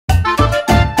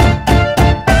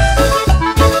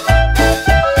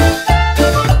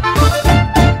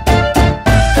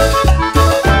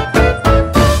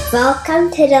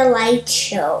Welcome to the light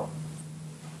show.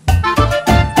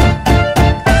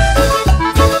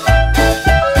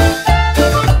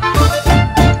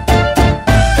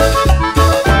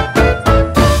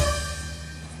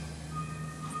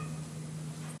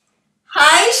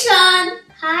 Hi Ishaan.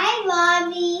 Hi,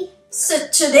 Mommy. So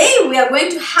today we are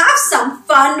going to have some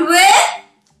fun with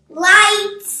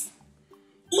Lights.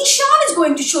 Ishaan is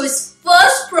going to show his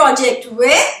first project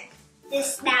with The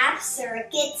snap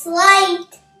circuit's light.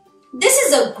 This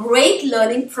is a great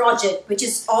learning project which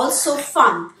is also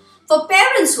fun for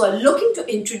parents who are looking to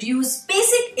introduce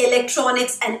basic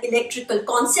electronics and electrical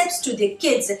concepts to their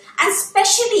kids, and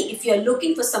especially if you are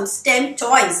looking for some STEM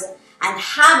toys and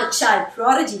have a child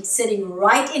prodigy sitting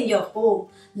right in your home.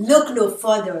 Look no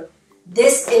further.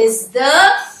 This is the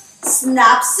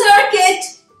snap circuit.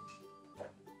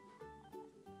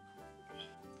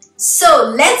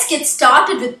 So let's get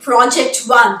started with project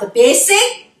 1, the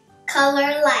basic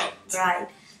Color light. Right.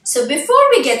 So before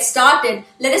we get started,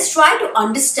 let us try to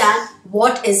understand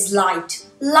what is light.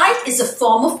 Light is a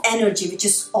form of energy which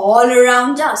is all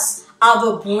around us.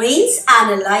 Our brains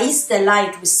analyze the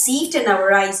light received in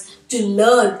our eyes to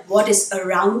learn what is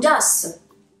around us.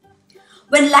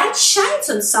 When light shines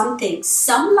on something,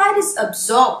 some light is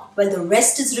absorbed while the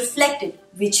rest is reflected,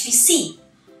 which we see.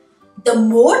 The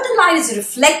more the light is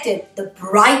reflected, the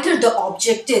brighter the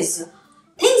object is.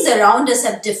 Things around us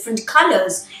have different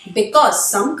colors because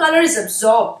some color is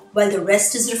absorbed while the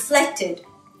rest is reflected.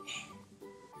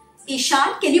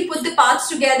 Ishaan, can you put the parts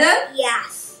together?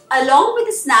 Yes. Along with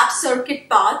the snap circuit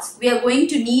parts, we are going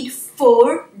to need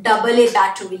 4 AA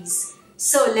batteries.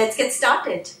 So let's get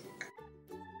started.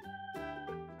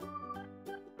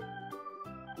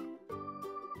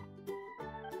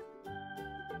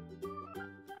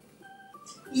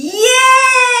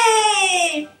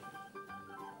 Yay!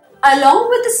 Along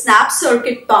with the snap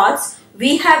circuit parts,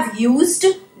 we have used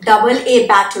AA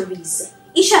batteries.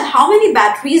 Ishaan, how many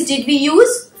batteries did we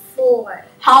use? 4.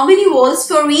 How many volts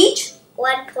for each?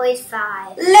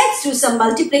 1.5. Let's do some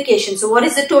multiplication. So what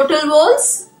is the total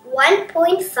volts?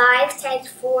 1.5 times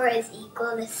 4 is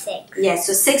equal to 6. Yes,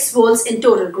 so 6 volts in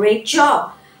total. Great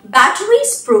job.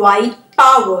 Batteries provide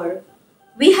power.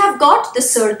 We have got the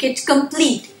circuit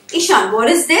complete. Ishaan, what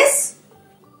is this?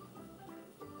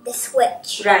 The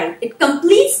switch. Right. It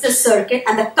completes the circuit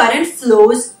and the current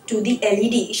flows to the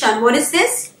LED. Ishaan, what is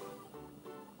this?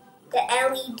 The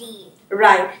LED.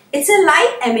 Right. It's a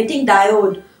light emitting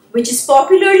diode which is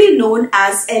popularly known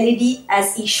as LED,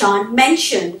 as Ishaan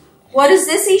mentioned. What is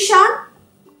this, Ishaan?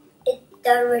 It's the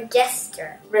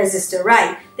resistor. Resistor,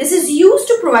 right. This is used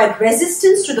to provide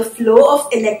resistance to the flow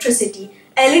of electricity.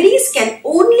 LEDs can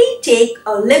only take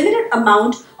a limited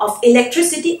amount of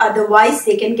electricity, otherwise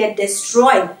they can get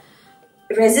destroyed.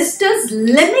 Resistors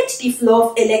limit the flow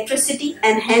of electricity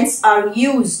and hence are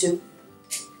used.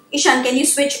 Ishaan, can you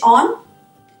switch on?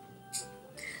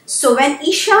 So when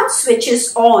Ishaan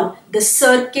switches on, the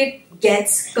circuit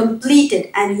gets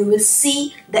completed and you will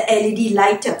see the LED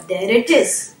light up. There it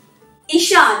is.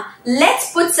 Ishaan,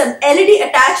 let's put some LED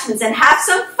attachments and have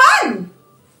some fun.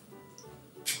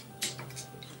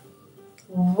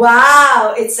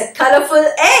 Wow, it's a colorful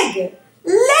egg.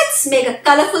 Let's make a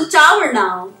colorful tower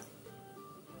now.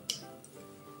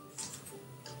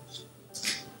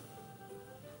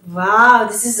 Wow,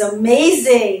 this is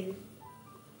amazing.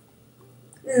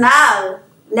 Now,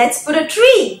 let's put a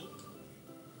tree.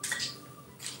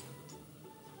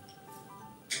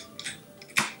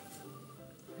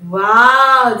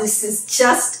 Wow, this is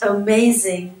just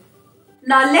amazing.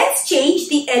 Now let's change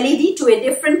the LED to a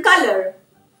different color.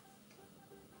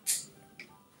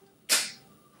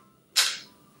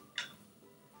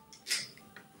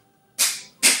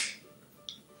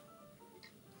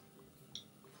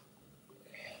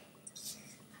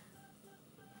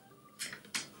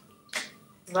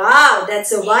 Wow,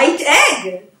 that's a white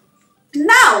egg.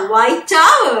 Now, white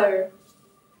tower.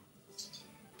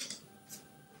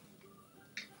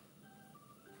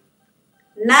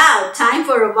 Now, time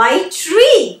for a white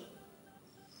tree.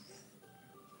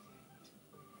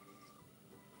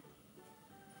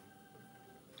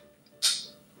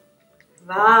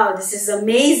 Wow, this is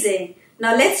amazing.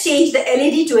 Now, let's change the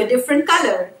LED to a different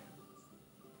color.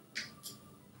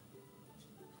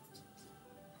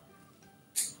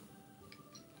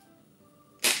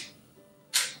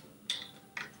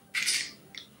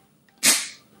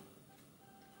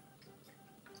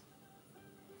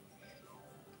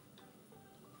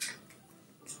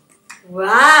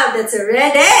 Wow, that's a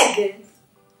red egg.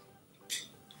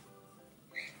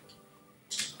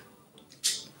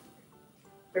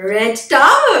 Red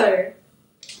tower.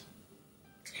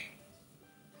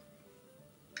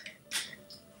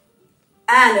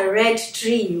 and a red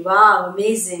tree. Wow,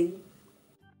 amazing.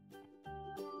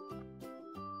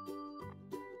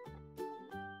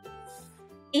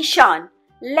 Ishaan,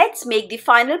 let's make the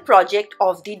final project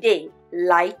of the day,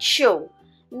 light show.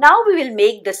 Now we will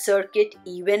make the circuit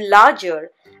even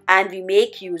larger and we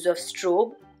make use of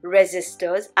strobe,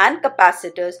 resistors and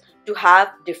capacitors to have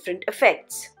different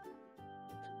effects.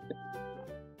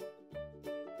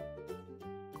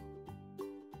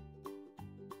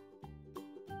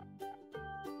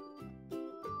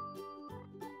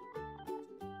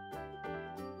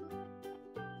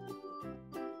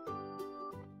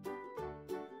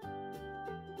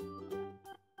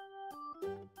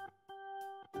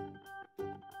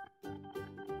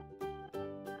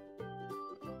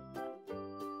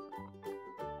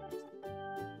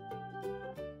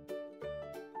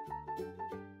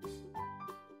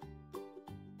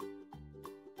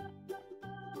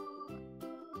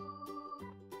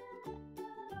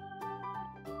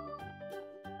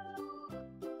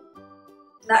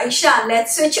 Now Ishaan,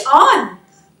 let's switch on.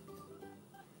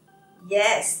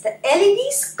 Yes, the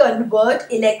LEDs convert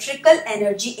electrical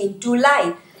energy into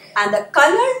light and the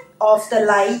color of the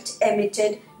light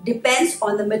emitted depends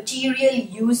on the material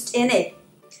used in it.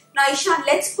 Now Ishaan,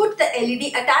 let's put the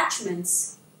LED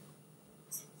attachments.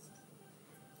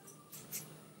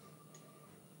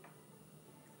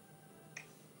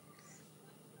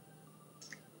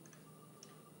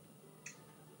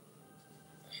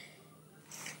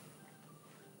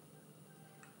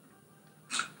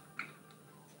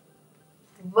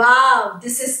 Wow,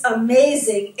 this is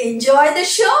amazing. Enjoy the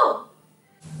show.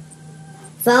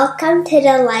 Welcome to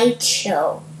the light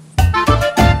show.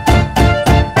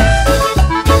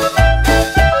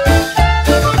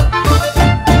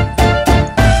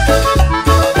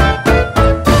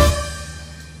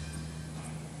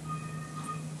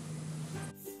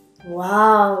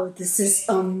 Wow, this is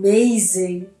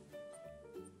amazing.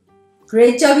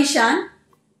 Great job, Ishaan.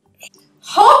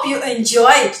 Hope you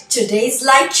enjoyed today's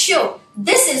light show.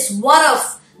 This is one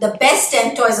of the best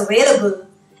 10 toys available.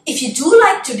 If you do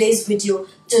like today's video,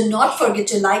 do not forget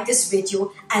to like this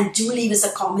video and do leave us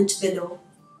a comment below.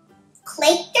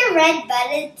 Click the red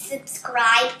button to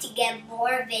subscribe to get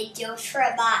more videos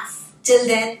from us. Till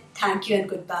then, thank you and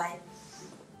goodbye.